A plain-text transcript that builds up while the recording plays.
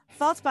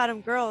False Bottom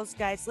Girls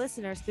guides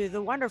listeners through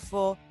the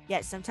wonderful,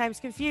 yet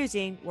sometimes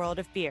confusing, world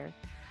of beer.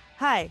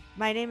 Hi,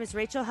 my name is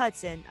Rachel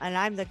Hudson, and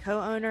I'm the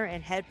co-owner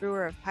and head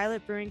brewer of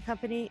Pilot Brewing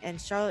Company in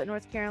Charlotte,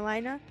 North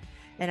Carolina,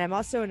 and I'm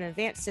also an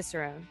advanced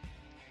Cicerone.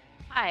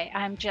 Hi,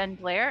 I'm Jen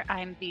Blair.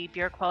 I'm the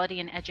Beer Quality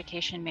and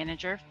Education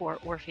Manager for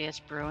Orpheus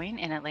Brewing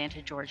in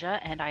Atlanta, Georgia,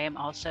 and I am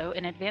also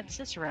an advanced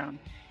Cicerone.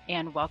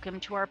 And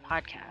welcome to our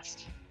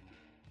podcast.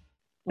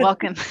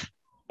 Welcome,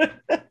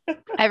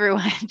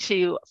 everyone,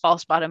 to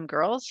False Bottom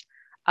Girls.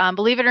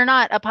 Believe it or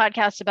not, a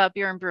podcast about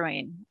beer and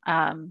brewing.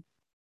 And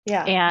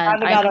not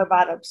about our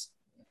bottoms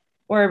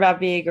or about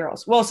being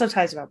girls. Well,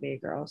 sometimes about being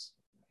girls.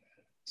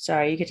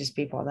 Sorry, you could just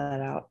beep all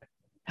that out.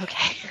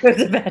 Okay. It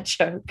was a bad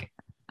joke.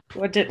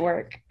 What didn't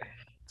work?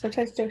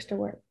 Sometimes jokes don't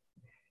work.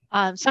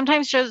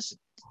 Sometimes jokes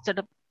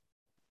don't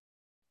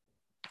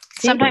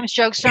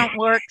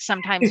work.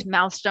 Sometimes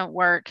mouths don't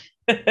work.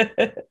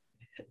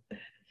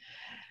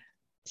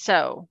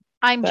 So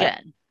I'm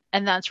Jen,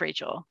 and that's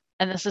Rachel,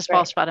 and this is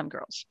False Bottom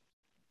Girls.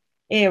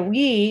 And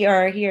we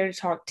are here to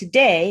talk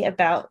today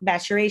about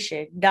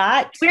maturation.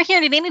 We're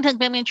here today to talk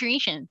about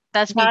maturation.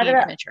 That's me being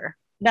immature.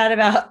 Not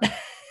about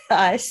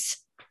us.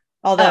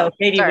 Although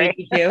maybe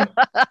we do.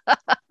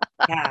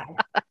 Yeah.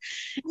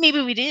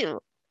 Maybe we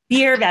do.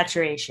 Beer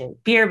maturation.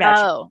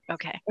 Oh,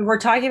 okay. And we're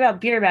talking about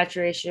beer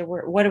maturation.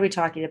 What are we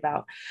talking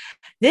about?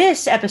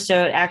 This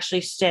episode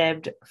actually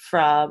stemmed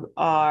from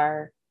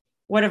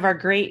one of our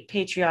great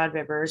Patreon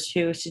members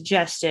who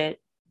suggested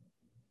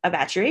a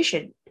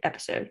maturation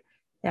episode.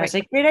 That was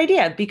a great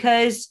idea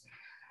because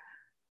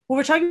when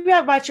we're talking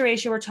about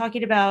maturation, we're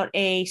talking about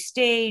a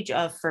stage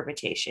of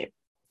fermentation.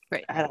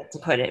 Right. I like to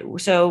put it.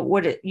 So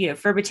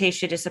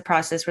fermentation is the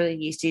process where the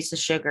yeast eats the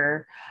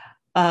sugar.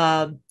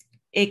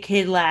 It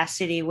can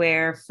last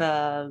anywhere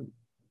from,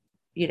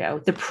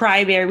 the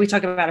primary, we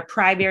talk about a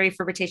primary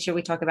fermentation.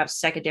 We talk about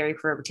secondary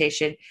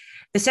fermentation.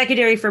 The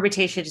secondary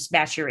fermentation is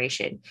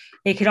maturation.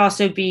 It can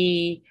also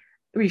be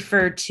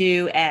referred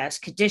to as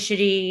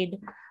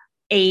conditioning,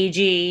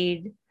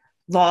 aging,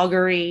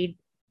 lagering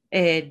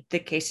in the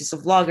cases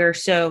of lager.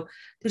 So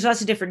there's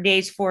lots of different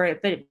names for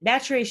it, but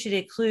maturation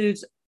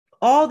includes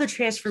all the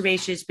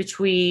transformations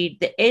between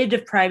the end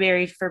of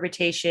primary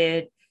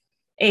fermentation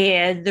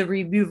and the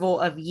removal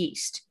of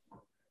yeast.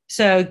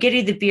 So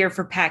getting the beer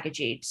for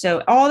packaging.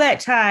 So all that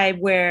time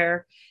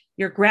where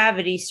your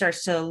gravity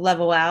starts to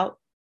level out,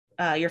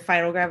 your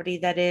final gravity,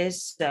 that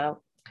is.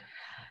 So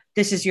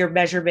this is your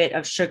measurement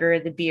of sugar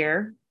in the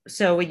beer.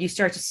 So when you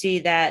start to see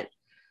that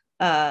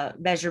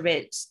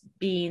measurements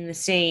being the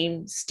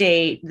same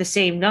state, the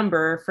same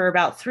number for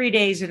about 3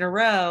 days in a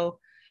row,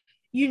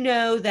 you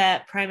know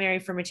that primary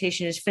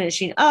fermentation is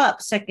finishing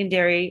up,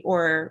 secondary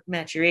or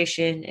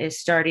maturation is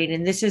starting.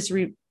 And this is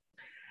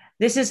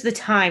the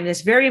time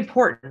that's very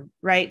important,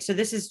 right? So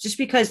this is just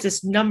because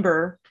this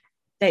number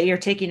that you're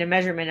taking a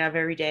measurement of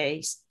every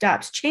day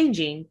stops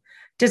changing,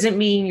 doesn't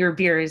mean your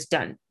beer is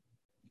done.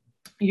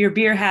 Your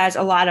beer has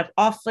a lot of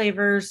off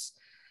flavors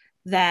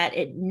that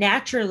it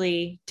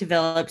naturally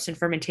develops in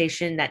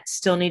fermentation that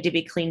still need to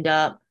be cleaned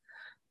up.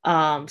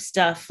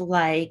 Stuff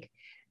like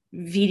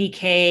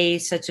VDK,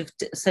 such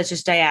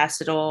as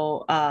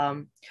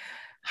diacetyl,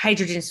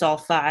 hydrogen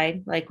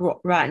sulfide, like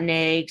rotten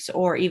eggs,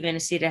 or even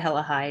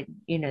acetaldehyde,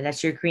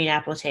 that's your green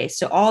apple taste.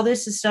 So all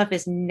this stuff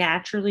is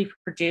naturally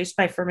produced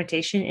by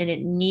fermentation, and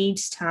it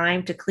needs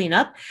time to clean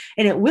up,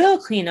 and it will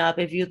clean up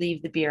if you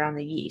leave the beer on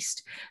the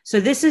yeast. So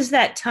this is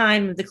that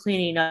time of the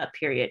cleaning up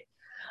period.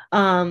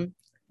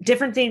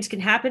 Different things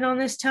can happen on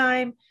this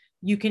time.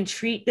 You can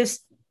treat this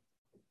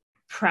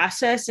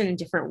process in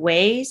different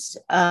ways.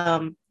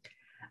 I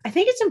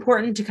think it's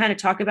important to kind of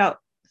talk about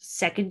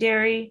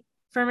secondary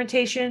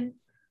fermentation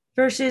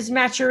versus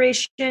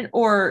maturation,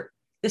 or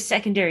the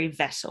secondary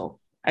vessel,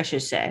 I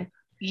should say.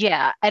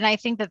 Yeah. And I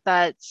think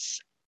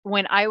that's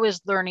when I was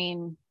first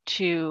learning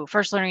to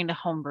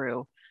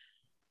homebrew,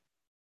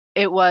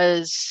 it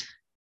was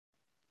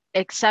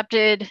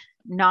accepted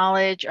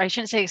knowledge. I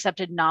shouldn't say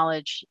accepted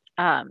knowledge.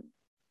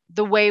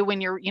 The way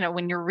when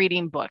you're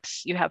reading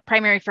books, you have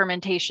primary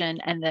fermentation,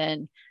 and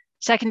then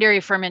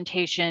secondary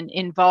fermentation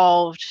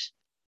involved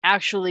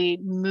actually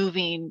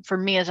moving, for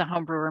me as a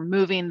home brewer,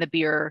 moving the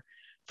beer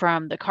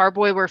from the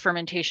carboy where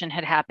fermentation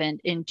had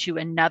happened into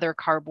another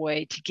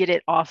carboy to get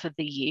it off of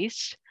the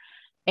yeast.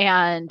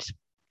 And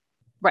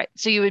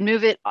so you would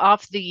move it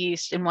off the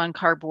yeast in one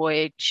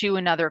carboy to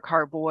another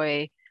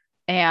carboy,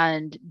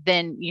 and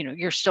then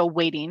you're still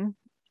waiting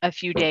a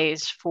few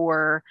days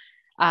for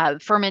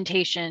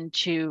fermentation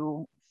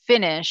to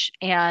finish.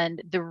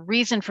 And the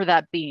reason for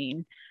that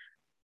being,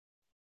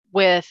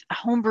 with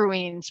home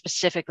brewing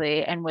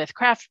specifically, and with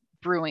craft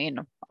brewing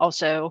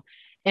also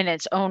in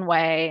its own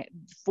way,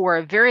 for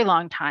a very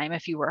long time,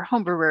 if you were a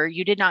home brewer,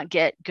 you did not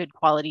get good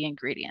quality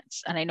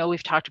ingredients. And I know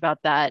we've talked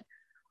about that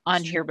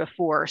on here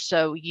before.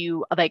 So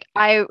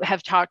I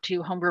have talked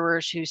to home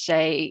brewers who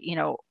say,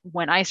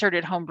 when I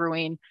started home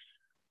brewing,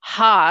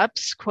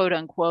 hops, quote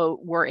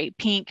unquote, were a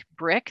pink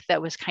brick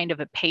that was kind of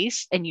a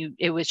paste, and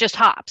it was just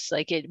hops.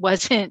 Like it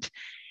wasn't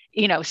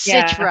Yeah.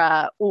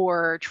 Citra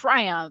or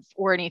Triumph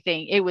or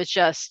anything. It was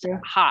just Yeah.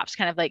 hops,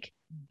 kind of like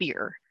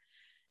beer.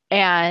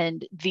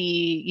 And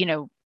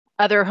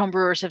other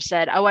homebrewers have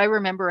said, oh, I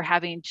remember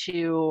having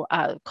to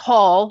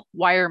call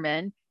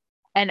Wireman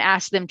and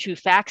ask them to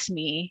fax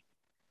me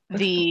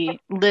the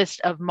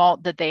list of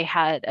malt that they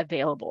had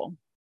available.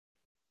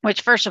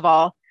 Which, first of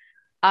all,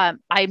 I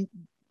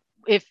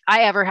if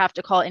I ever have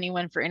to call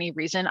anyone for any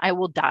reason, I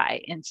will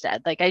die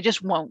instead. Like, I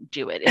just won't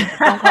do it. If a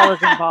phone call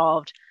is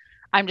involved,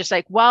 I'm just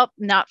like, well,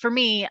 not for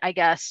me, I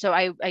guess. So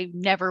I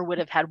never would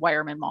have had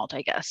Wireman malt,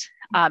 I guess.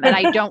 And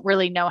I don't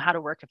really know how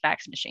to work a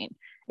fax machine.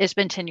 It's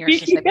been 10 years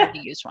since I've Yeah. ever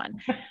used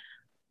one.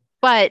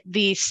 But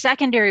the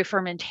secondary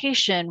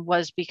fermentation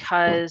was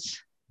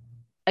because,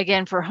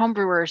 again, for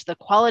homebrewers, the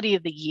quality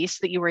of the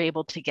yeast that you were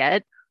able to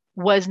get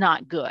was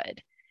not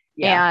good.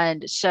 Yeah.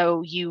 And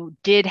so you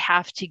did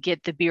have to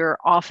get the beer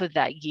off of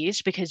that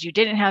yeast because you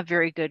didn't have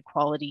very good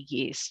quality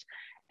yeast.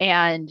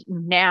 And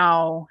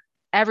now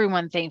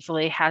everyone,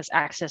 thankfully, has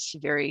access to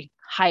very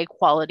high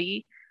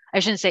quality. I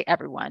shouldn't say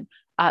everyone.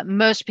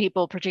 Most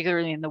people,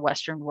 particularly in the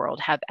Western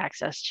world, have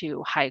access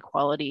to high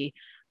quality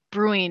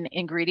brewing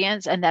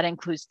ingredients, and that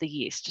includes the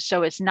yeast.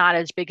 So it's not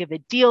as big of a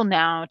deal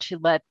now to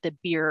let the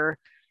beer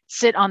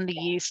sit on the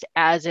yeast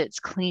as it's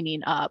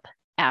cleaning up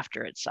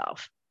after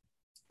itself.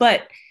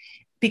 But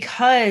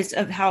because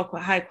of how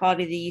high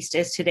quality the yeast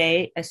is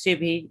today,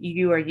 assuming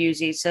you are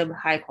using some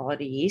high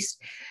quality yeast,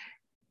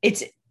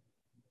 it's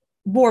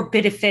more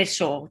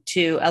beneficial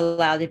to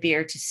allow the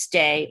beer to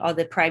stay on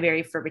the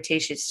primary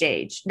fermentation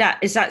stage.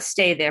 It's not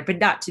stay there, but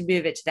not to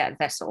move it to that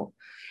vessel.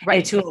 Right.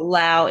 And to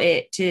allow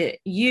it to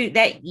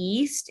that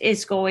yeast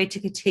is going to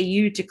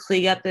continue to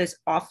clean up those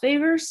off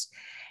flavors.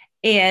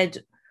 And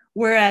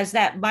whereas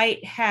that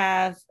might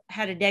have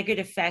had a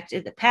negative effect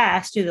in the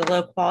past due to the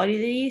low quality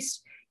of the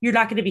yeast, you're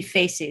not going to be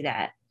facing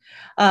that.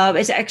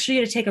 It's actually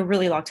going to take a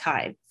really long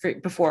time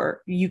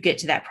before you get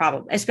to that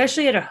problem,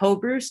 especially at a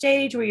homebrew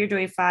stage where you're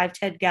doing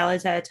 5-10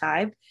 gallons at a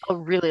time. A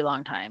really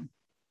long time.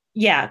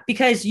 Yeah,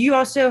 because you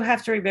also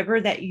have to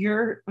remember that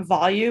your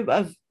volume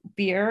of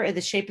beer and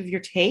the shape of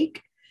your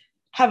tank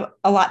have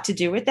a lot to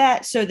do with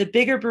that. So the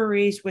bigger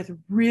breweries with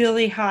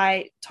really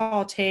high,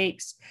 tall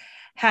tanks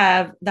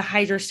have the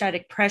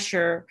hydrostatic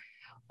pressure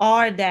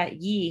on that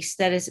yeast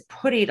that is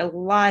putting a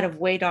lot of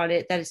weight on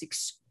it that is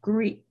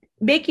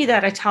making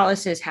that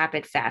autolysis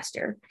happen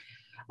faster.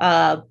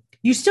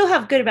 You still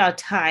have good amount of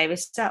time.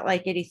 It's not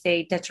like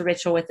anything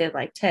detrimental within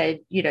like 10,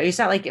 it's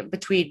not like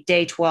between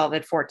day 12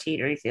 and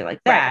 14 or anything like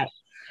that. Right.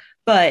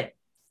 But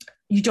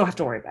you don't have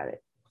to worry about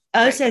it.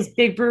 Us as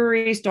big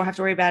breweries don't have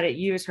to worry about it.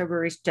 You as home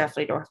breweries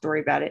definitely don't have to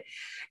worry about it.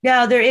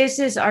 Now, there is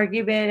this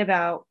argument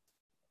about,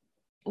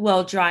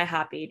 well, dry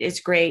hopping is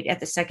great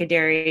at the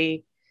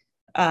secondary,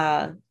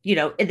 in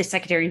the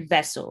secondary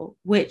vessel,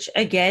 which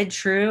again,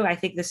 true. I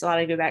think a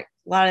lot of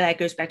that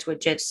goes back to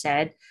what Jen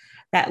said,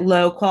 that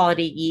low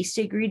quality yeast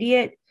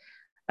ingredient.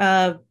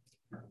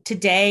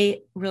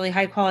 Today, really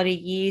high quality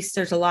yeast,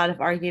 there's a lot of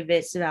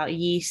arguments about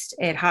yeast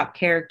and hop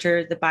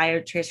character, the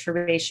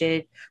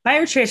biotransformation.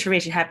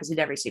 Biotransformation happens in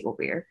every single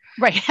beer.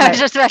 Right. But, I was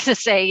just about to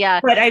say, yeah.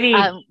 But I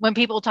mean, when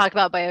people talk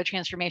about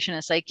biotransformation,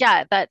 it's like,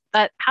 yeah, that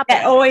happens.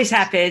 That always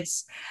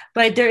happens.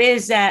 But there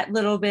is that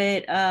little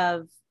bit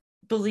of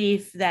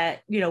belief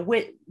that,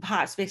 with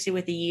hops mixing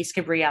with the yeast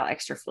can bring out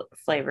extra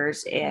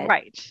flavors. And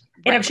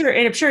and I'm sure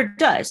it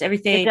does.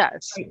 Everything. It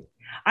does.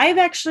 I'm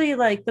actually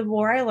like, the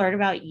more I learn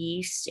about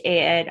yeast,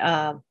 and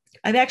I'm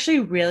actually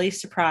really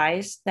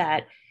surprised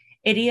that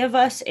any of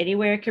us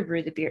anywhere can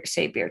brew the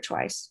same beer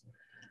twice.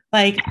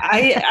 Like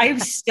I'm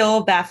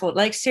still baffled.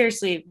 Like,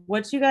 seriously,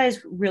 once you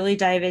guys really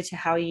dive into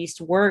how yeast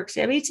works,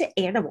 I mean, it's an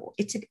animal.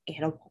 It's an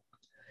animal.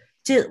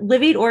 It's a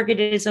living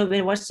organism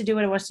and wants to do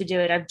what it wants to do.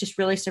 And I'm just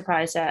really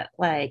surprised that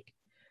like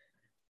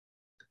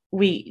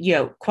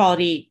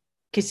quality,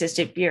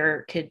 consistent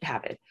beer could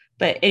happen.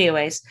 But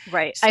anyways,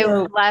 right.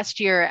 So, last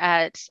year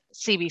at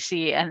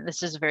CBC, and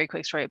this is a very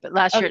quick story, but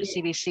last year at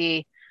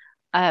CBC,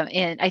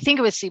 and I think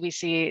it was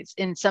CBC,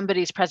 in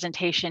somebody's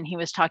presentation, he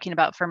was talking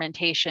about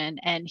fermentation,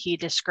 and he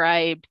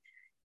described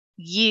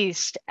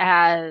yeast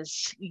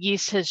as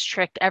yeast has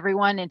tricked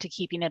everyone into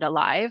keeping it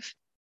alive.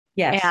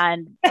 Yes.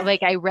 And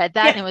like, I read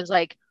that and it was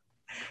like,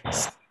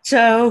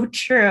 so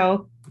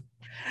true.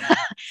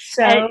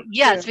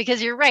 Yes,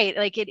 because you're right.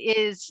 Like, it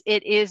is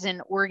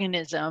an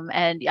organism.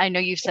 And I know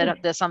you've said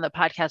this on the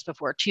podcast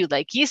before too.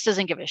 Like, yeast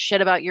doesn't give a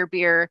shit about your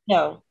beer.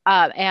 No.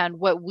 And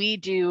what we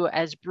do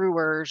as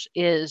brewers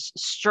is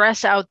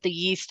stress out the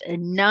yeast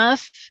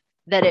enough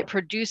that it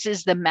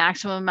produces the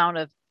maximum amount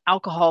of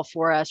alcohol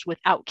for us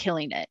without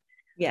killing it.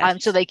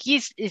 Yes. So like,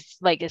 yeast is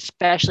like,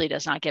 especially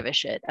does not give a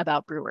shit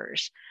about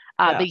brewers.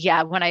 But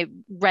yeah, when I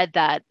read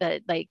that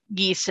like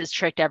yeast has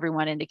tricked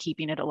everyone into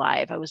keeping it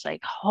alive, I was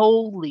like,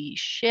 holy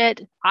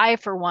shit. I,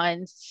 for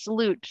one,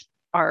 salute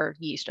our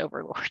yeast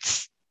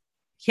overlords.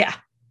 Yeah.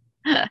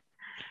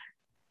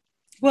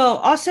 Well,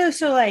 also,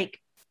 so like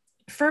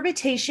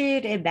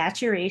fermentation and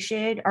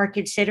maturation are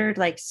considered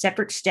like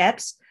separate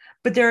steps,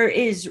 but there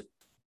is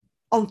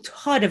a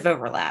ton of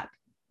overlap.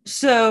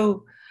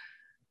 So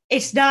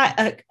it's not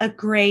a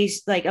gray,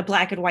 like a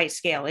black and white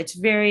scale. It's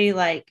very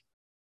like,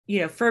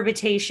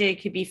 fermentation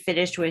can be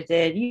finished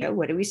within,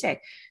 what do we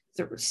say?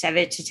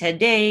 7 to 10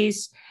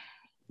 days.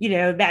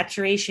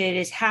 Maturation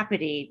is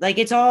happening. Like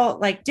it's all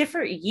like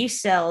different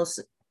yeast cells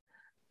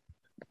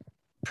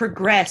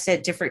progress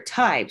at different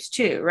times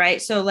too, right?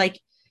 So like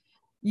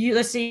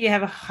let's say you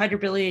have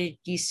 100 billion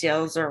yeast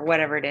cells or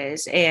whatever it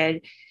is,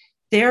 and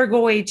they're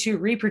going to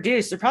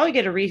reproduce. They're probably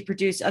going to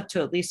reproduce up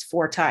to at least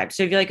 4 times.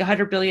 So if you're like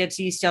 100 billion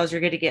yeast cells,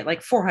 you're going to get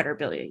like 400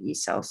 billion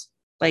yeast cells,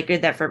 like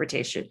in that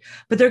fermentation.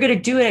 But they're going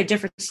to do it at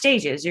different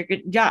stages.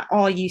 Not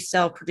all yeast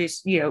cell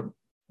produce,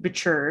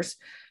 matures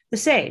the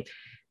same.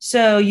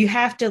 So you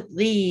have to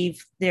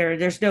leave there.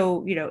 There's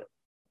no,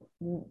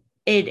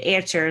 in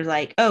answer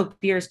like, oh,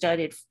 beer's done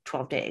in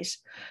 12 days.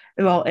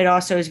 Well, it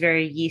also is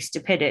very yeast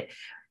dependent,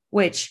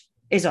 which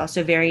is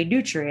also very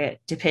nutrient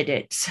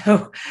dependent.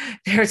 So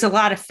there's a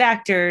lot of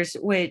factors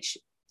which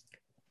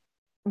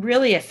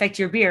really affect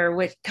your beer,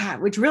 which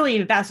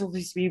really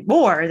baffles me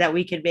more that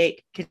we can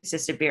make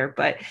consistent beer.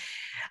 But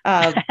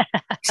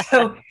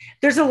so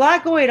there's a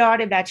lot going on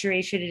in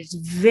maturation. It's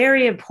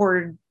very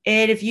important.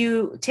 And if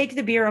you take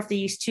the beer off the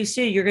yeast too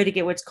soon, you're going to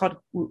get what's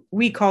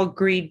we call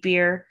green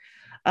beer,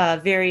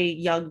 very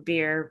young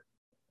beer.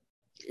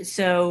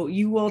 So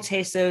you will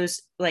taste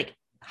those like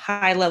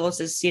high levels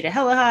of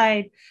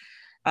acetylhaldehyde.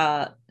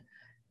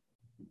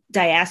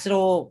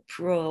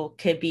 Diacetyl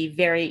could be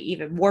very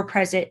even more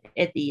present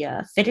in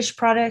the finished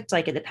product,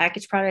 like in the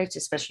packaged product,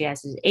 especially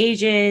as it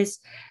ages.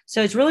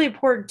 So it's really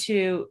important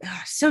to,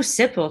 so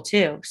simple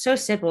too, so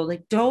simple.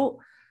 Like don't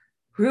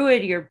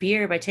ruin your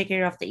beer by taking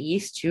it off the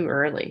yeast too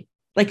early.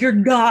 Like you're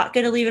not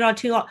going to leave it on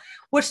too long.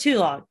 What's too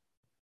long?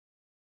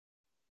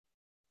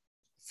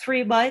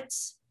 3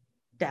 months?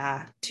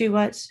 Nah, 2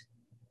 months.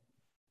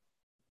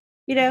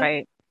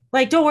 Right.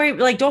 Like don't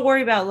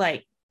worry about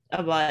like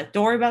a month.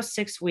 Don't worry about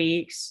 6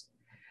 weeks.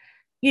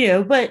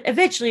 But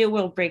eventually it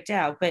will break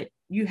down. But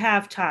you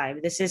have time.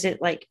 This isn't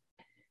like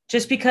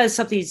just because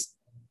something's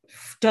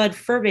done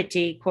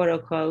fermenting, quote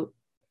unquote,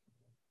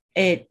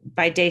 it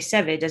by day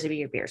 7 doesn't mean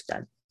your beer's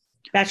done.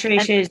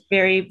 Maturation is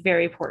very,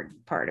 very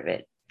important part of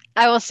it.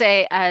 I will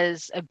say,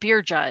 as a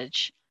beer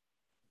judge,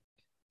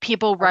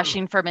 people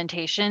rushing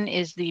fermentation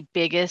is the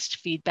biggest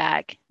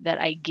feedback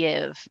that I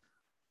give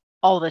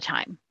all the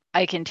time.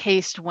 I can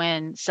taste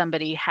when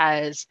somebody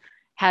has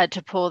had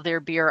to pull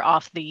their beer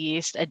off the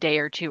yeast a day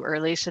or two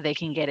early so they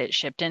can get it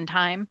shipped in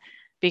time,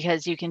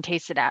 because you can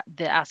taste the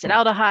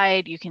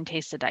acetaldehyde, you can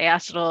taste the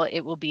diacetyl,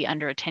 it will be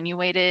under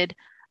attenuated,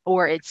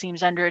 or it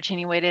seems under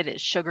attenuated,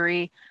 it's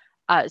sugary.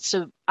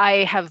 So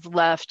I have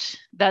left,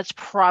 that's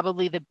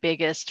probably the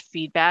biggest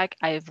feedback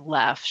I've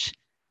left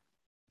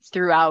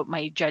throughout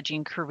my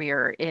judging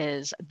career,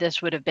 is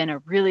this would have been a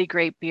really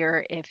great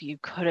beer if you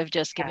could have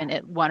just given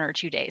it 1 or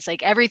 2 days.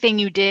 Like everything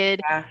you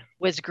did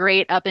was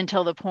great up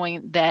until the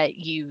point that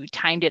you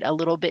timed it a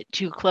little bit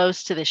too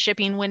close to the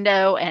shipping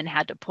window and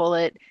had to pull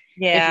it.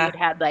 If you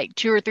had like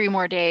 2 or 3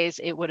 more days,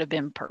 it would have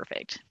been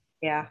perfect.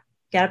 Yeah.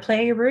 Gotta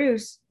play your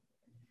brews.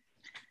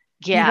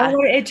 Yeah. You don't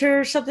want to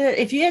enter something.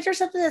 If you enter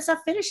something that's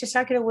not finished, it's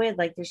not going to win.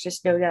 Like there's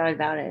just no doubt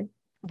about it.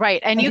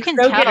 Right. And you can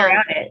tell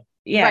it.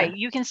 Yeah. Right.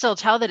 You can still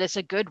tell that it's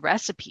a good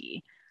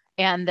recipe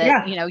and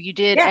that, you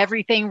did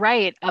everything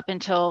right up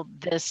until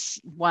this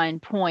one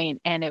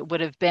point, and it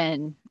would have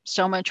been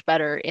so much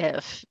better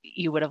if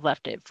you would have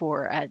left it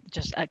for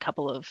just a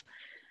couple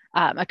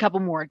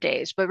more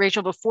days. But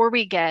Rachel, before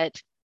we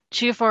get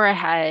too far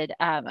ahead,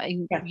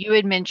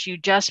 you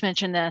just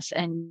mentioned this,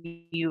 and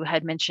you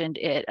had mentioned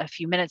it a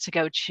few minutes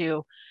ago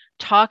too.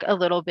 Talk a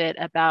little bit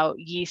about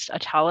yeast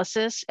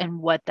autolysis and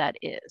what that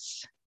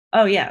is.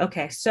 Oh yeah.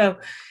 Okay. So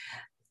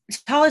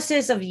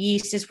autolysis of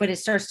yeast is when it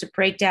starts to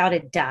break down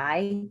and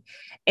die,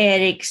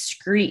 and it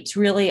excretes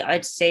really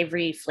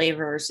unsavory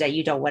flavors that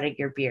you don't want in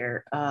your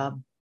beer.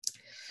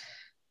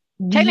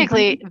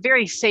 Technically,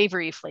 very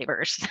savory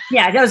flavors.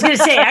 Yeah, I was going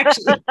to say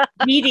actually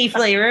meaty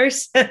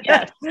flavors.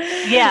 Yes.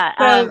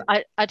 Yeah.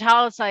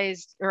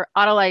 Autolyzed or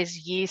autolyzed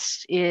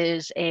yeast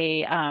is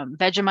a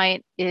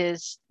Vegemite.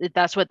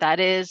 That's what that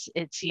is.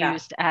 It's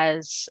used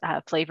as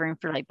flavoring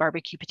for like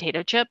barbecue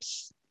potato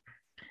chips.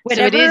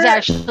 So it is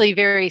actually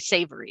very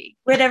savory.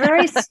 Whenever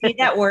I see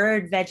that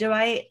word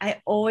Vegemite,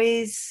 I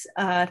always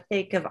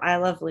think of I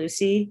Love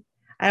Lucy.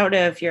 I don't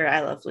know if you're an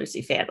I Love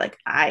Lucy fan like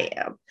I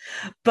am,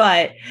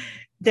 but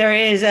there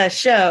is a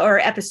show or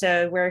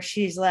episode where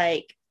she's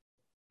like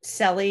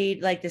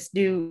selling like this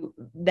new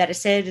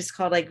medicine. It's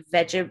called like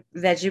Vegemite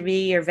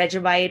or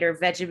Vegemite or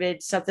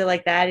Vegemin, something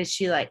like that. And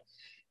she like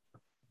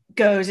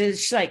goes and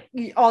she's like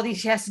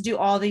she has to do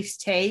all these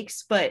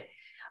takes, but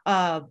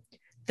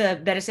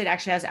the medicine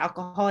actually has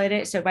alcohol in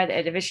it. So by the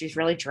end of it, she's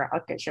really drunk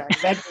and she's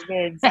like,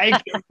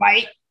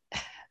 Vegemite.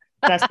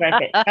 That's what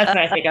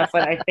I think of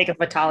when I think of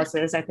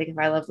autolysis. I think of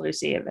I Love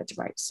Lucy and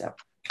Vegemite. So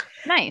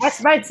nice.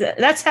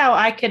 That's how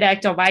I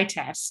connect on my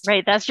test.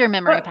 Right. That's your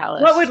memory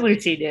palace. What would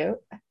Lucy do?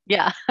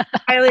 Yeah.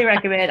 Highly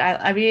recommend.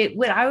 I mean,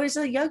 when I was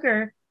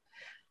younger,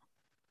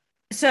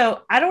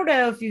 so I don't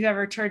know if you've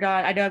ever turned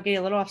on, I know I'm getting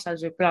a little off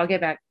subject, but I'll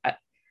get back.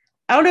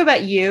 I don't know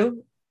about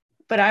you,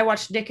 but I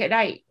watched Nick at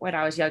Night when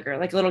I was younger,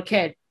 like a little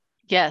kid.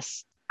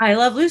 Yes. I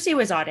Love Lucy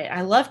was on it.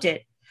 I loved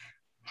it.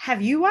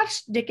 Have you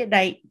watched Nick at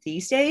Night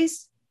these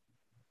days?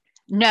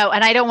 No,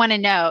 and I don't want to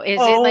know. Is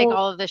it like Oh,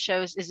 all of the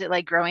shows? Is it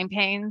like Growing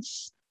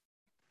Pains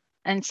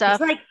and it's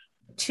stuff? like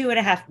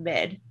 2.5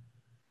 mid.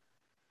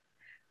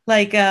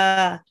 Like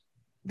that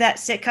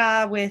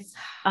sitcom with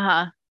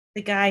Uh-huh.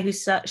 the guy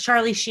who's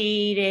Charlie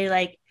Sheen and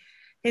like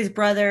his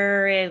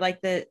brother and like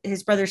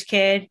his brother's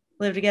kid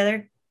live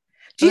together.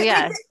 Do Oh you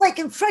yeah. like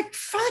in like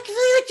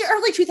the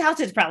early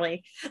 2000s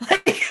probably?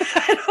 Like,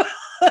 I don't,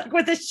 like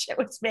when this shit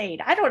was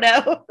made. I don't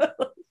know. It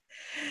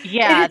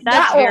Yeah, is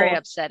that's that very old.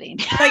 upsetting.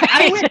 Like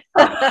I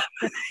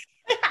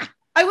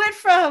went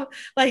from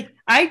like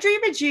I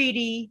Dream of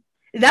Jeannie.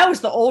 That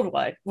was the old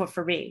one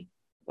for me.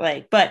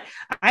 Like, but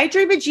I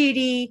Dream of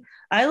Jeannie,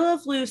 I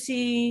Love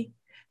Lucy,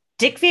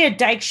 Dick Van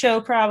Dyke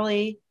Show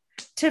probably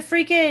to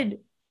freaking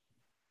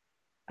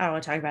I don't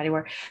want to talk about it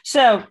anymore.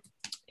 So,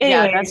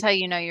 Yeah, that's anyways, how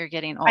you know you're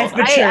getting old. I've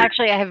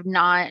matured. I have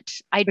not,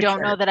 I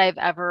don't know Matured. that I've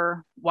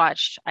ever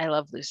watched I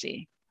Love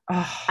Lucy.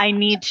 Oh, I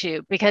need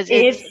to because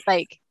it's it's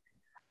like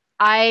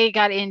I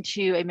got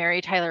into a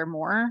Mary Tyler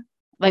Moore.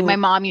 Like my oh,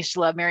 mom used to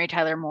love Mary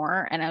Tyler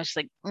Moore, and I was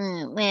like, I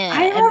and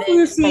Love then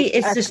Lucy like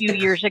is a just few the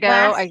years ago,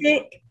 I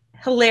classic,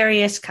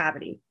 hilarious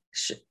comedy.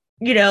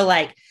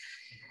 Like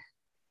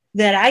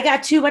that I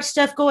got too much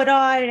stuff going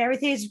on and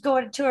everything's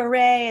going to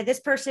array and this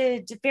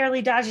person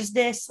barely dodges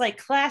this. Like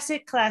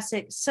classic,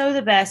 so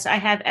the best. I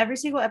have every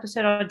single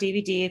episode on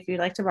DVD if you'd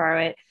like to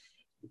borrow it.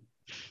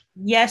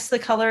 Yes, the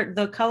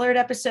colored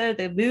episode,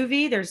 the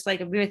movie. There's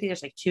like a movie. I think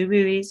there's like two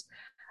movies.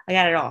 I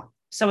got it all.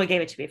 Someone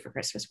gave it to me for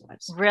Christmas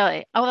once.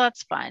 really, oh,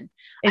 that's fun.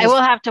 It I will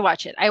just, have to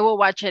watch it. I will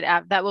watch it.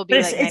 That will but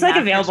be like my it's like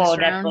available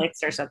master's on room.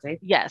 Netflix or something.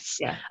 Yes.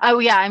 Yeah. Oh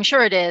yeah, I'm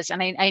sure it is.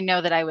 And I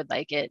know that I would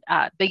like it.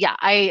 But yeah,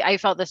 I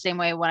felt the same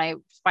way when I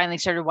finally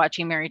started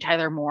watching Mary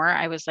Tyler Moore.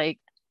 I was like,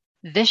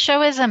 this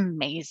show is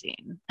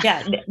amazing.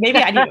 Yeah. Maybe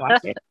I need to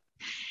watch it.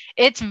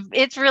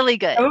 It's really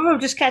good. Some of them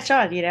just catch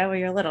on, when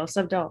you're little,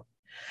 some don't.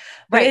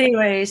 But Right.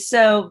 anyway,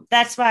 so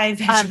that's my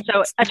So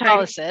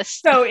autolysis.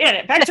 So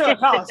yeah, back to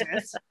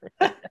autolysis.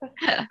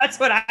 That's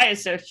what I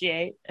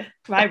associate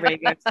my brain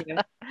goes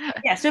to.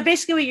 Yeah. So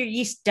basically, when your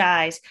yeast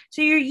dies,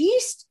 so your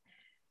yeast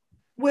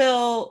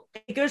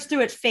it goes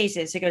through its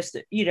phases. It goes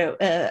through,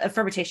 a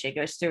fermentation. It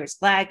goes through its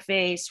lag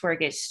phase where it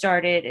gets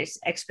started. It's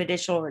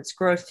exponential. Its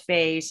growth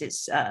phase.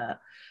 It's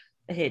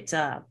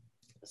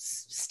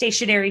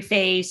stationary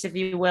phase, if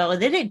you will,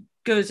 and then it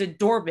goes in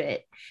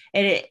dormant.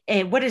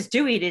 And what it's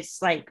doing is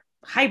like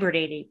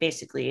hibernating.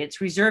 Basically,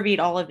 it's reserving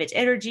all of its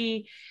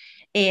energy,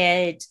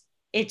 and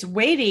it's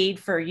waiting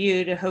for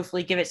you to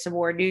hopefully give it some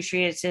more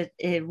nutrients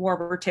in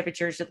warmer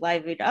temperatures and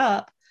liven it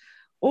up,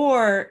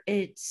 or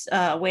it's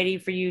waiting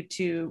for you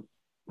to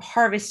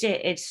harvest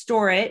it and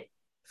store it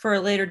for a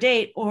later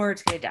date, or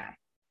it's going to die.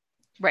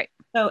 Right.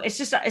 So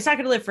it's not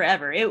going to live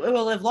forever. It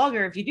will live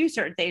longer if you do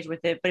certain things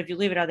with it, but if you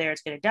leave it out there,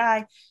 it's going to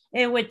die.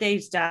 And when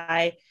things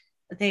die,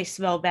 they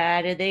smell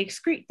bad and they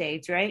excrete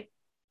things, right?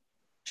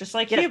 Just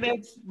like Yes.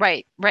 humans.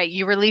 Right.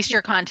 You release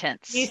your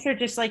contents. Yeast are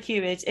just like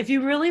humans. If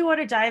you really want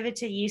to dive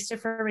into yeast and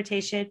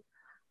fermentation,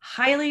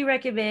 highly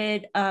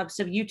recommend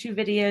some YouTube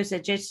videos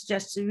that just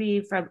suggested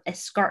me from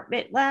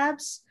Escarpment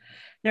Labs.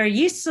 They're a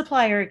yeast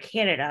supplier in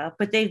Canada,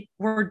 but they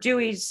were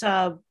doing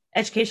some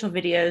educational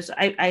videos,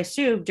 I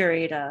assume,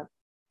 during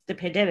the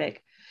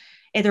pandemic.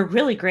 And they're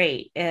really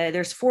great.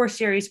 There's 4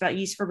 series about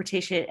yeast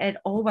fermentation, and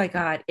oh my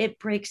God, it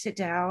breaks it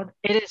down.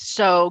 It is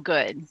so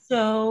good.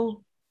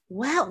 So,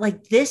 wow,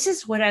 like this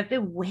is what I've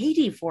been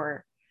waiting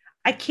for.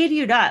 I kid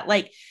you not.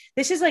 Like,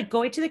 this is like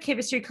going to the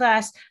chemistry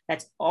class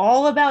that's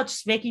all about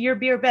just making your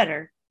beer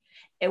better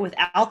and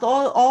without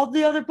all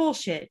the other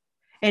bullshit.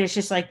 And it's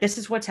just like, this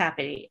is what's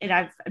happening. And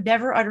I've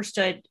never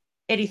understood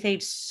anything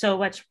so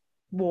much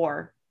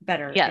more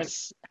better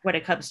Yes. when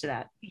it comes to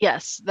that.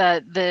 Yes.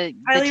 The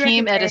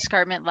team at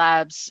Escarpment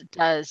Labs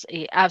does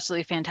a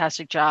absolutely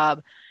fantastic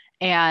job.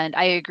 And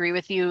I agree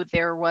with you.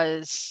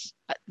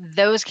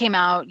 Those came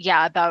out,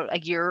 about a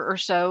year or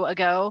so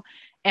ago.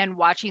 And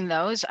watching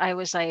those, I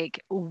was like,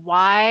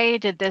 why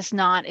did this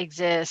not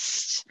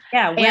exist?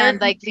 Yeah, and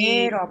like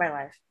all my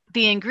life.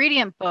 The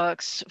ingredient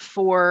books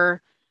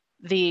for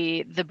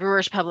the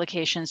brewers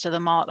publication, so the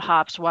malt,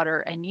 hops,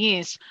 water, and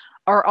yeast,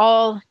 are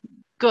all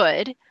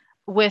good.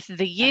 With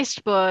the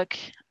yeast book,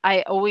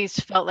 I always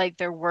felt like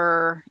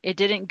it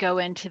didn't go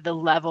into the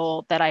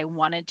level that I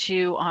wanted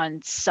to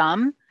on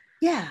some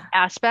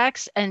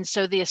aspects. And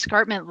so the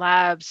Escarpment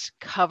Labs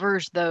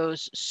covers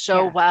those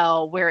so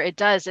well, where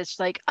it's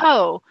like,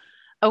 oh,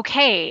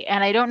 okay.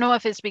 And I don't know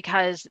if it's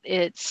because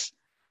it's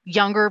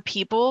younger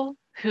people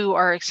who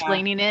are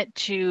explaining it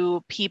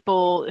to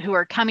people who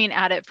are coming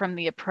at it from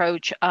the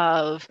approach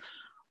of,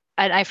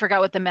 and I forgot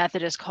what the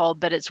method is called,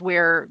 but it's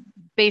where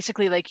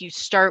basically like you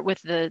start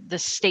with the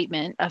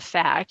statement of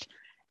fact,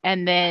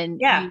 And then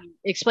Yeah. you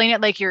explain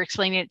it like you're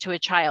explaining it to a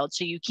child.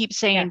 So you keep Yeah.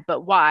 saying,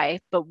 but why,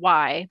 but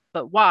why,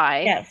 but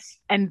why, Yes.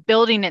 and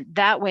building it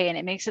that way. And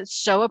it makes it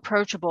so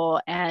approachable.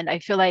 And I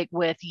feel like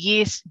with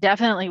yeast,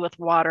 definitely with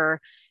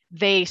water,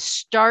 they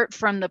start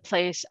from the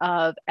place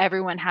of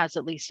everyone has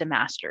at least a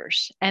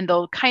master's. And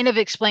they'll kind of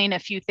explain a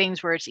few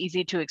things where it's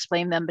easy to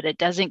explain them, but it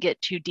doesn't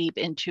get too deep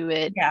into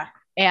it. Yeah.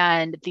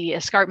 And the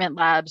Escarpment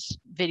Labs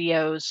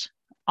videos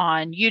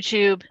on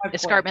YouTube, Good point.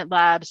 Escarpment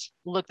Labs,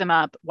 look them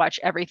up, watch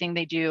everything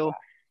they do.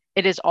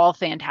 It is all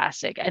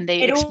fantastic. And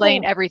they It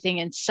explain all everything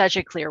in such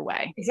a clear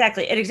way.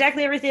 exactly and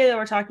exactly everything that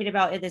we're talking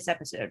about in this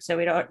episode. So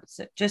we don't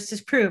just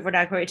to prove we're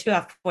not going too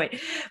off point,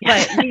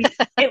 but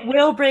it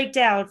will break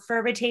down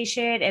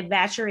fermentation and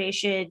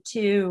maturation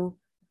to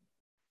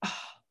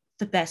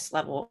the best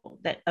level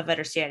that of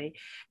understanding.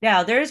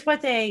 Now, there's one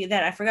thing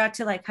that I forgot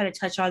to like kind of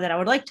touch on that I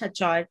would like to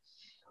touch on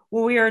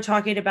when we were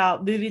talking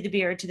about moving the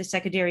beer into the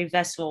secondary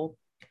vessel.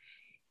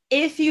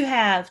 If you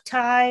have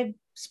time,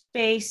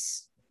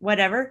 space,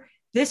 whatever,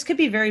 this could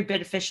be very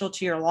beneficial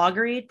to your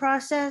lagering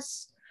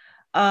process.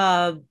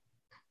 Um,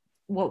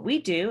 what we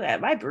do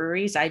at my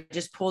breweries, I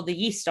just pull the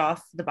yeast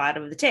off the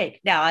bottom of the tank.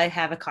 Now I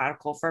have a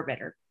conical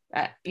fermenter.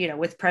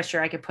 With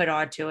pressure I can put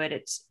onto it.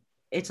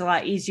 It's a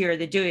lot easier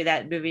than doing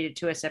that and moving it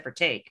to a separate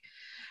tank.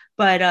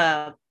 But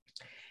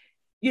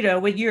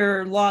when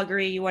you're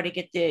lagering, you want to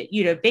get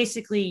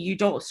basically you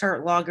don't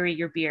start lagering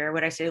your beer.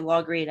 When I say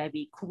lagering, I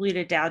mean cooling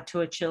it down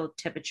to a chilled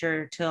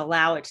temperature to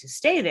allow it to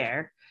stay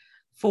there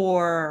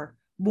for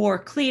more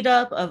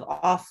cleanup of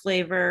off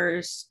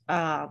flavors,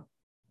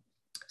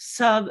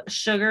 some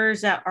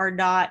sugars that are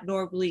not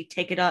normally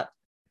taken up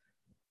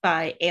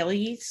by ale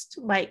yeast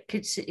might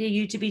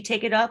continue to be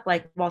taken up,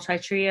 like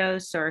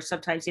multi-trios or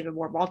sometimes even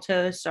more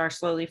maltose are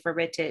slowly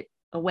fermented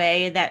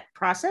away in that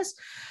process.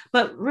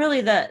 But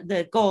really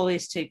the goal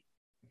is to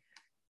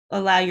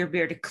allow your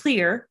beer to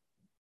clear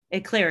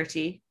in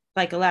clarity,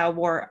 like allow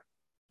more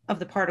of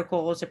the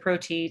particles, the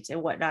proteins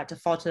and whatnot to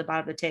fall to the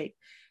bottom of the tank,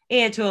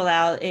 and to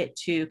allow it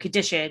to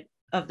condition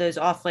of those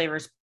off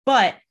flavors.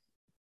 But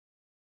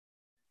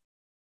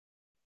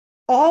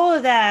all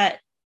of that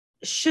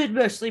should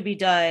mostly be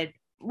done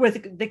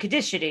with the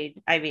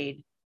conditioning,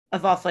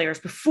 of all flavors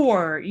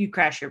before you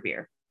crash your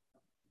beer.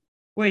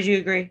 Would you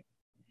agree?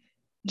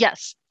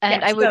 Yes.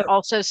 And Yeah. I would So,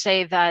 also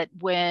say that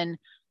when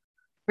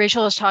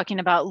Rachel is talking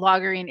about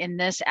lagering in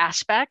this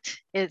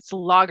aspect, it's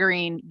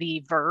lagering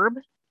the verb.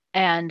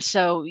 And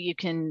so you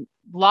can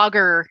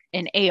lager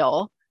an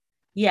ale.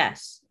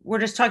 yes, we're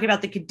just talking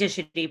about the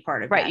conditioning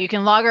part of Right. that. You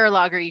can lager a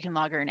lager, you can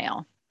lager an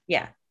ale.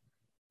 Yeah.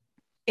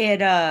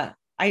 And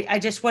I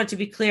just want to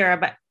be clear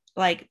about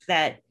like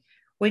that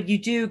when you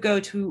do go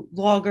to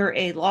lager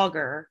a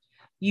lager,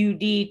 you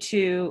need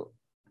to,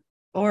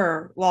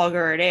 or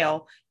lager an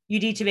ale, you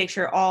need to make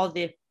sure all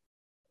the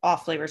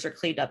off flavors are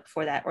cleaned up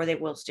before that, or they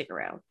will stick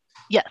around.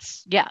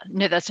 Yes. Yeah.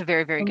 No, that's a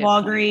very, very The good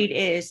point. lagering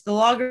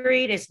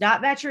is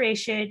not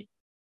maturation.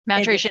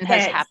 Maturation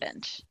has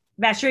happened.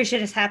 Maturation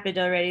has happened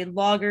already.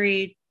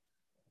 Lagering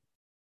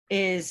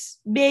is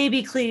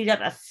maybe cleaning up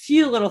a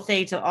few little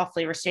things of off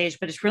flavor stage,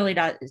 but it's really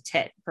not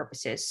intent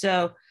purposes.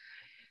 So,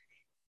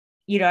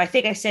 I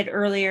think I said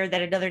earlier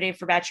that another name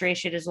for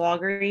maturation is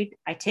lagering.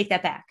 I take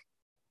that back.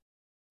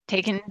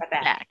 Taken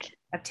back.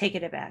 I'm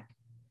taking it back.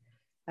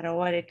 I don't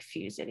want to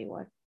confuse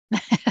anyone,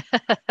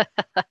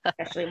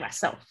 especially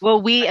myself.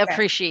 Well, we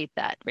appreciate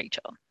that,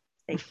 Rachel.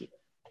 Thank you.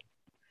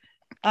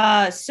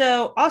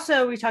 So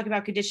also we talk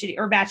about conditioning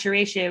or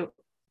maturation.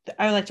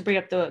 I would like to bring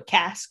up the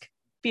cask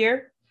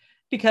beer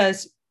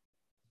because,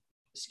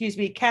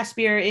 cask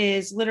beer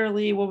is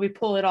literally when we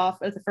pull it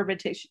off of the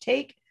fermentation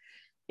tank,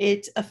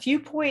 it's a few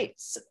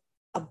points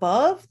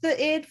above the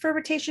end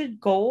fermentation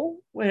goal.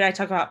 When I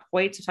talk about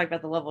points, I'm talking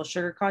about the level of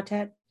sugar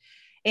content,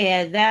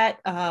 and that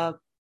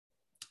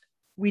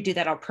we do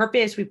that on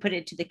purpose. We put it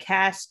into the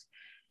cask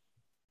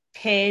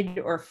pin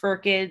or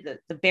firkin,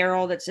 the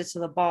barrel that sits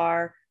in the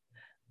bar,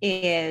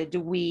 and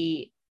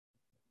we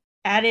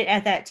add it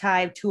at that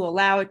time to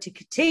allow it to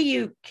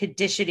continue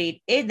conditioning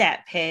in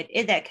that pin,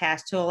 in that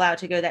cask, to allow it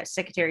to go that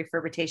secondary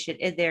fermentation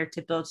in there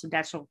to build some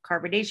natural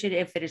carbonation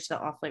and finish the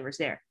off flavors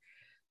there.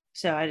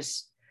 So I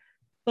just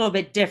a little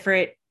bit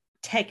different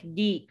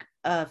technique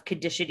of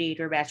conditioning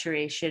or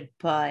maturation,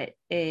 but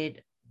in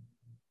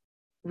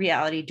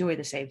reality doing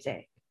the same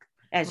thing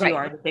as you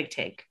are in the big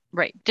tank.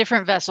 Right.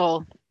 Different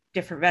vessel,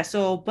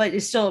 but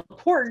it's still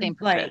important.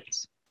 Like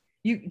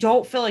you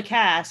don't fill a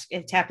cask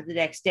and tap it the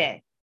next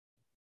day.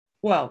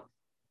 Well,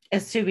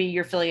 assuming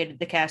you're filling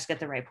the cask at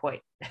the right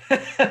point.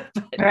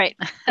 Right.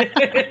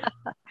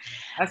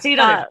 I've seen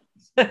others.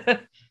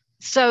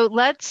 So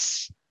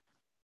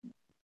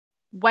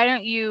why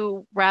don't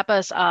you wrap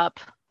us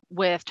up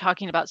with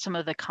talking about some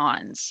of the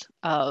cons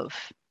of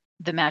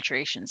the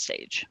maturation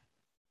stage?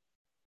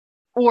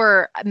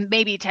 Or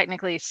maybe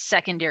technically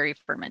secondary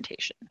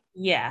fermentation.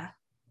 Yeah.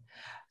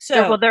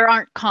 So there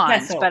aren't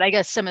cons, but I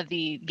guess some of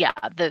the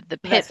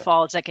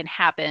pitfalls that can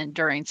happen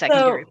during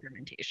secondary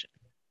fermentation.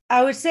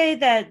 I would say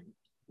that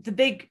the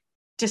big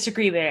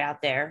disagreement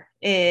out there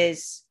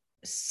is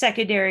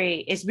secondary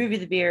is moving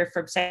the beer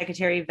from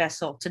secondary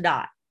vessel to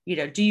not.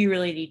 Do you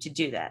really need to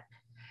do that?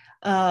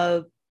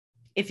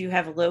 If you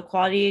have a low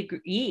quality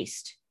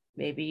yeast,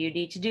 maybe you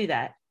need to do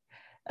that.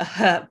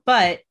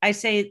 But I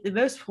say the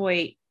most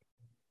point.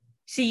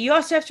 See, you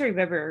also have to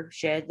remember,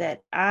 Shed,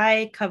 that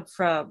I come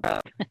from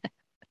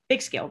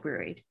big scale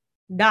brewing,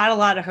 not a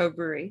lot of home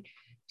brewing.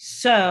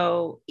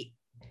 So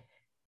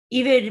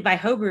even my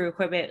homebrew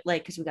equipment,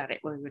 like, because we got it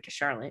when we went to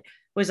Charlotte,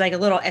 was like a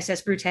little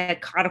SS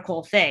Brewtech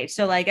conical thing.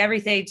 So like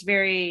everything's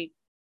very,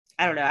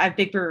 I don't know, I have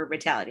big brewer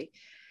mentality.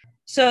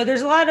 So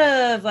there's a lot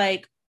of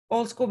like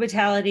old school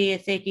mentality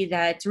and thinking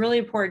that it's really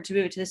important to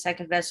move it to the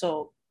second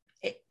vessel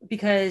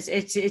because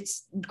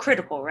it's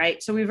critical,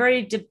 right? So we've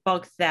already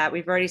debunked that.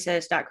 We've already said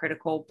it's not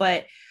critical,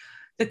 but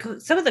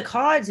some of the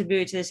cons of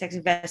moving to the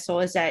second vessel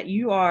is that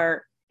you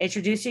are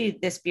introducing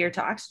this beer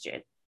to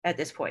oxygen at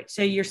this point.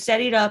 So you're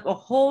setting up a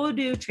whole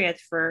new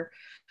transfer.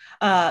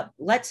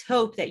 Let's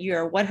hope that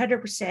you're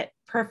 100%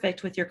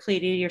 perfect with your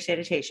cleaning and your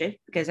sanitation,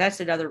 because that's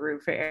another room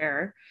for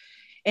error.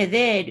 And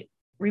then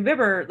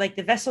remember, like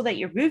the vessel that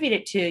you're moving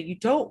it to, you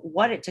don't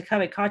want it to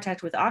come in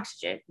contact with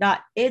oxygen,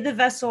 not in the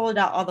vessel,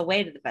 not all the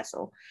way to the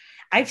vessel.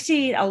 I've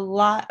seen a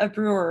lot of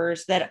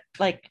brewers that,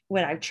 like,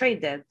 when I've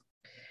trained them,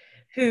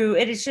 who,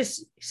 and it's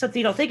just something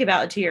you don't think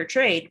about until you're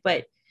trained,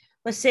 but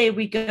let's say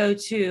we go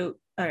to,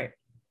 all right,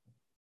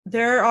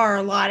 there are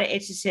a lot of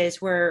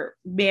instances where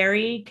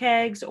married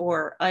kegs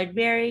or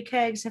unmarried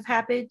kegs have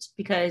happened,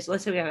 because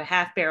let's say we have a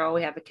half barrel,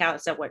 we have a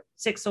count at what,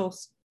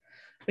 sixels,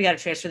 we got to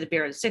transfer the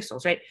beer to the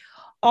sixels, right?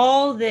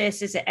 All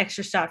this is an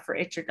extra stop for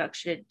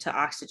introduction to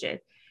oxygen.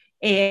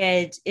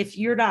 And if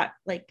you're not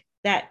like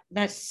that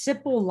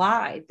simple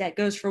line that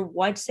goes from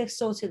one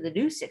sixtel to the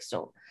new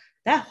sixtel,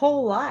 that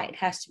whole line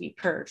has to be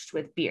purged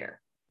with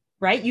beer,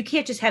 right? You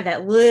can't just have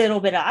that little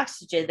bit of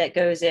oxygen that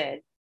goes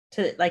in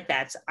to, like,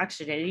 that's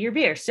oxygenating your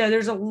beer. So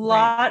there's a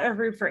lot of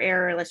room for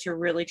error unless you're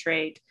really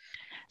trained.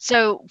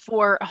 So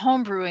for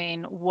home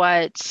brewing,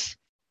 what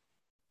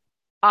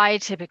I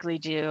typically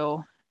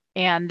do,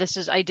 and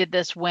I did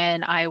this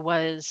when I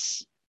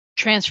was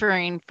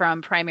transferring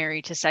from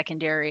primary to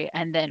secondary,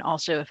 and then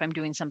also if I'm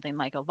doing something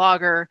like a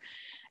lager,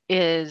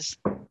 is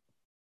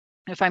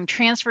if I'm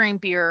transferring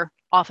beer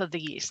off of the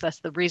yeast,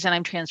 that's the reason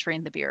I'm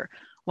transferring the beer.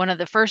 One of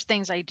the first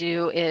things I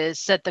do is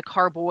set the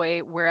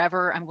carboy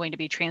wherever I'm going to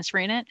be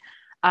transferring it.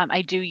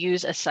 I do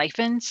use a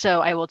siphon,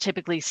 so I will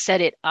typically set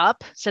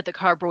the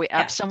carboy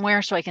up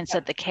somewhere so I can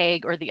set the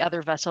keg or the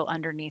other vessel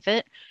underneath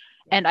it.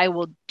 And I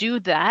will do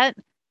that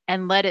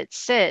and let it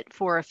sit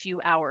for a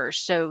few hours.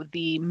 So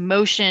the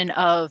motion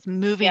of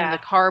moving the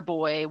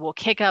carboy will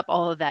kick up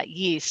all of that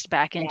yeast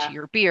back into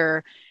your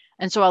beer.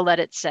 And so I'll let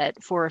it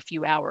set for a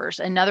few hours.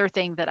 Another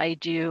thing that I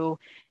do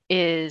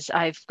is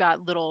I've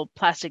got little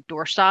plastic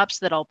door stops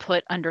that I'll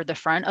put under the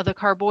front of the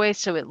carboy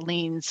so it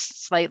leans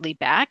slightly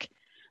back.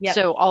 Yep.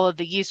 So all of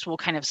the yeast will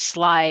kind of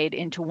slide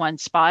into one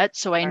spot.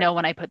 So I know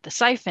when I put the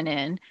siphon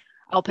in,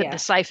 I'll put the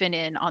siphon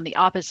in on the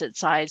opposite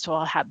side. So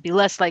I'll be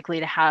less likely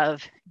to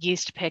have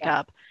yeast pick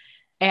up.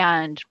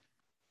 And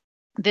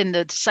then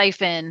the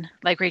siphon,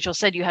 like Rachel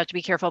said, you have to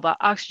be careful about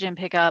oxygen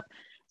pickup.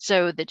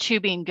 So the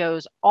tubing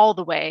goes all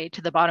the way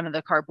to the bottom of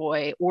the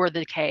carboy or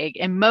the keg.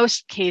 In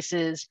most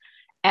cases,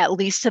 at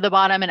least to the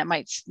bottom, and it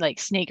might like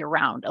snake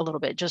around a little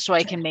bit just so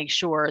I can make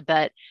sure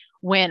that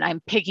when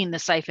I'm picking the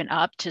siphon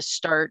up to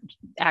start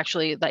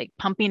actually like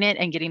pumping it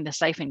and getting the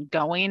siphon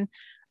going,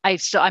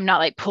 I'm not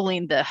like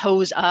pulling the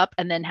hose up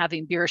and then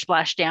having beer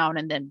splash down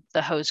and then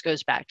the hose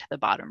goes back to the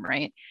bottom,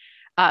 right?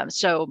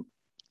 So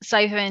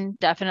siphon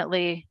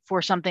definitely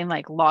for something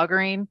like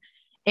lagering.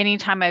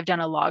 Anytime I've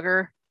done a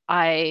lager,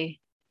 I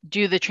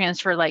do the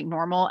transfer like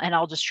normal and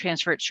I'll just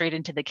transfer it straight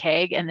into the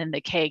keg, and then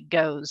the keg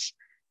goes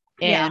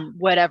in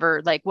whatever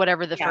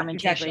the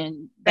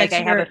fermentation, exactly. Like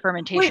I have a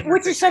fermentation,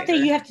 which is something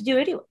you have to do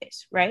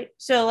anyways, right?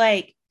 So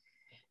like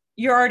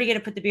you're already going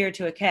to put the beer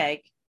into a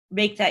keg,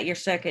 make that your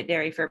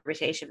secondary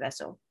fermentation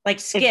vessel, like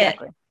skip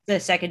the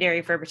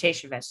secondary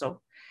fermentation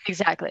vessel.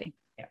 Exactly.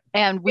 Yeah.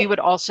 And we would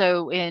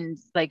also in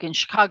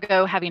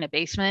Chicago, having a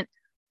basement,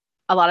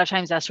 a lot of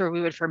times that's where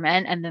we would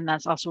ferment. And then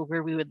that's also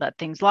where we would let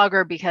things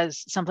lager,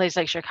 because someplace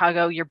like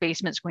Chicago, your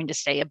basement's going to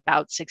stay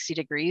about 60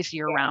 degrees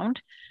year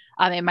round.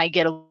 It might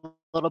get a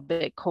little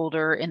bit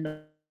colder in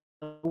the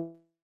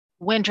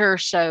winter.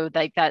 So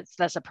like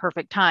that's a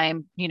perfect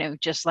time,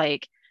 just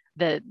like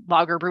the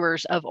lager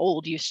brewers of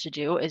old used to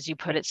do, is you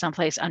put it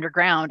someplace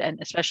underground, and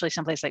especially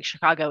someplace like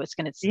Chicago, it's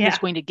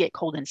going to get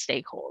cold and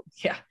stay cold.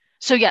 Yeah.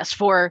 So yes,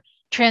 for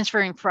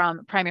transferring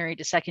from primary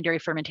to secondary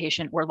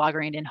fermentation or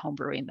lagering in home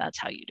brewing, that's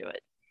how you do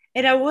it.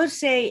 And I would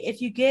say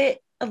if you get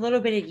a little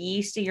bit of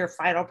yeast in your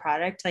final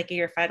product, like in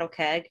your final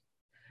keg,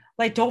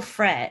 like don't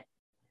fret.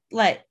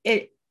 Let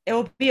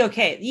it'll be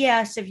okay.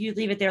 Yes, if you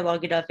leave it there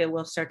long enough, it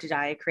will start to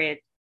die and create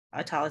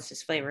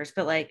autolysis flavors.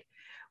 But like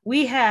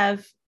we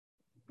have,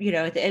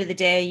 at the end of the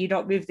day, you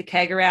don't move the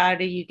keg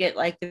around and you get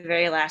like the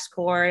very last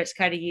pour. It's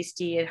kind of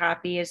yeasty and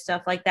hoppy and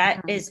stuff like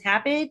that. Is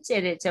happens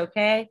and it's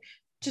okay.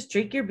 just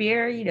drink your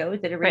beer,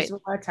 within a Right.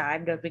 reasonable amount of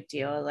time. No big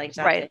deal. Like, it's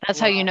not Right. taking That's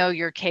how you long. know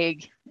your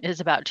keg is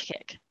about to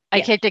kick. I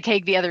Yeah, kicked a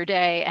keg the other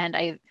day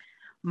and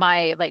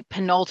my like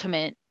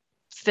penultimate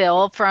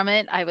fill from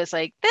it, I was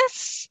like,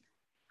 this,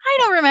 I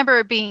don't remember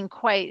it being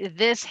quite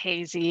this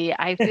hazy.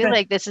 I feel yeah.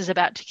 like this is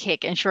about to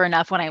kick. And sure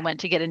enough, when I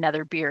went to get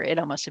another beer, it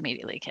almost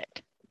immediately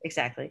kicked.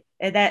 Exactly.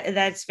 And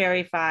that's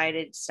very fine.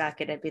 It's not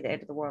going to be the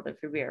end of the world if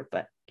you're beer,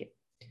 but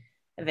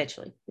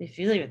eventually, if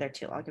you leave it there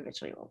too long,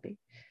 eventually it won't be.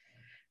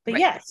 But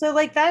Right. yeah, so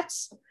like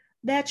that's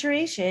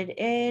maturation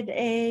in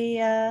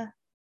a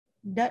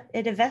nut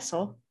in a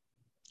vessel.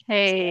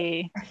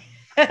 Hey.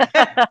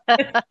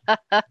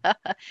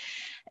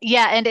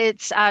 Yeah, and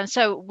it's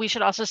so we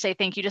should also say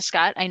thank you to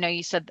Scott. I know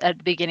you said at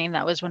the beginning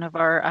that was one of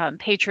our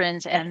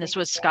patrons, Yeah, and this thank you,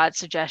 was Scott. Scott's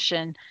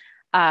suggestion.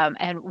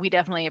 And we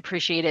definitely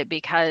appreciate it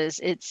because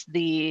it's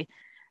the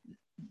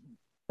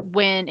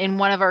when in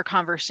one of our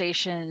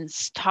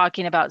conversations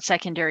talking about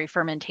secondary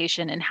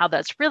fermentation and how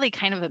that's really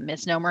kind of a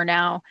misnomer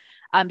now,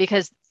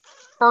 because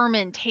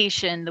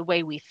fermentation, the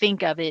way we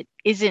think of it,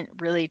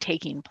 isn't really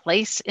taking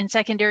place in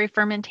secondary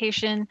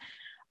fermentation.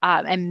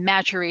 And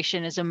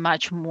maturation is a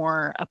much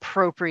more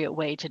appropriate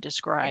way to Yeah,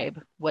 describe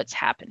what's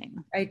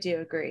happening. I do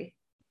agree.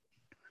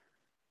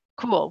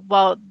 Cool.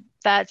 Well,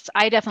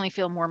 I definitely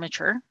feel more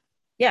mature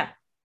Yeah,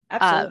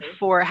 absolutely.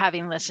 for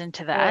having listened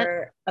to that.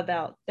 For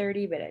about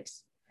 30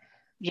 minutes.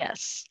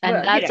 Yes. And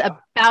Well, that's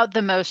about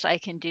the most I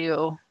can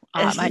do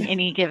on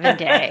any given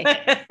day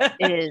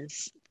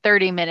is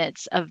 30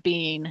 minutes of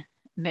being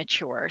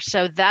mature.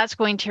 So that's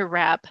going to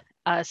wrap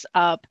us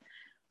up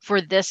for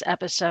this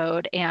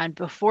episode. And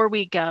before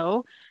we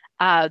go,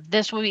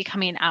 this will be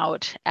coming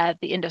out at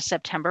the end of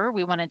September.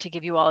 We wanted to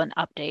give you all an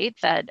update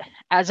that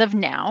as of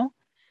now,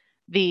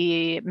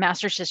 the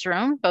Master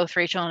Cicerone, both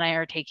Rachel and I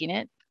are taking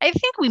it. I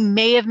think we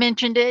may have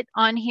mentioned it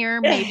on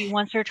here maybe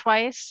once or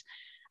twice.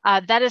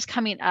 That is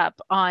coming up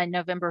on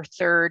November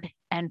 3rd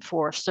and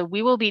 4th. So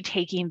we will be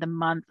taking the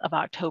month of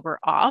October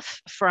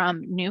off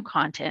from new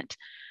content.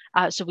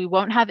 So we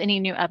won't have any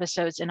new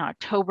episodes in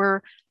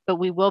October, but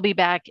we will be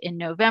back in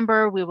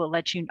November. We will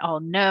let you all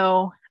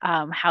know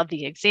how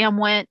the exam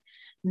went.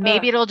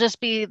 Maybe it'll just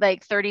be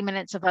like 30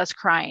 minutes of us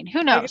crying. Who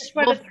I knows? just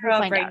want to We'll throw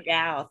up find right out.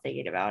 now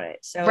thinking about it.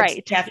 So it's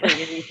Right. definitely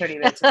going to be 30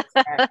 minutes of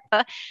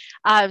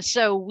that.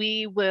 So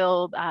we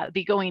will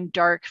be going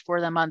dark for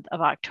the month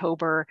of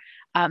October.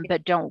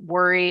 But don't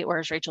worry, or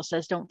as Rachel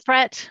says, don't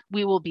fret.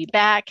 We will be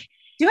back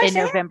Do I in say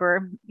that?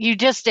 November. You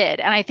just did.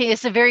 And I think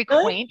it's a very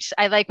Really? quaint.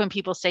 I like when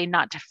people say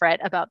not to fret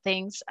about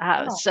things.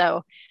 Oh,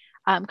 So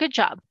good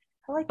job.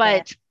 I like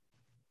that. But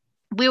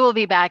we will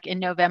be back in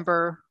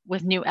November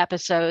with new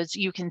episodes.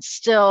 You can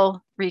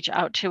still reach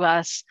out to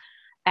us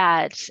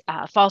at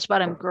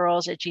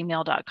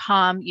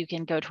falsebottomgirls@gmail.com. You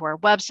can go to our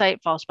website,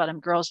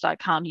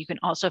 falsebottomgirls.com. You can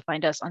also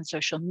find us on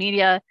social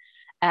media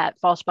at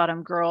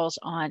falsebottomgirls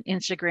on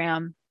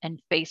Instagram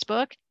and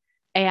Facebook.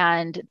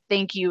 And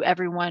thank you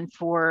everyone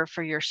for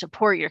your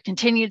support, your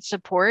continued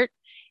support.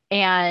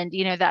 And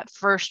that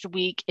first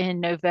week in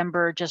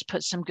November just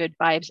put some good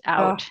vibes Oh,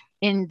 out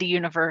in the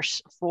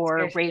universe for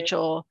seriously.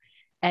 Rachel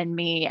and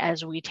me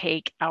as we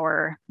take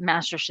our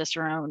Master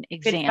Cicerone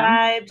Good exam.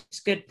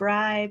 vibes, good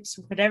bribes,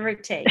 whatever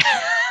it takes.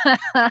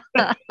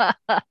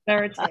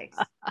 Whatever it takes.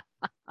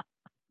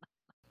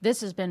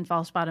 This has been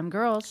False Bottom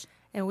Girls.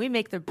 And we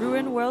make the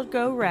Bruin world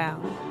go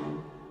round.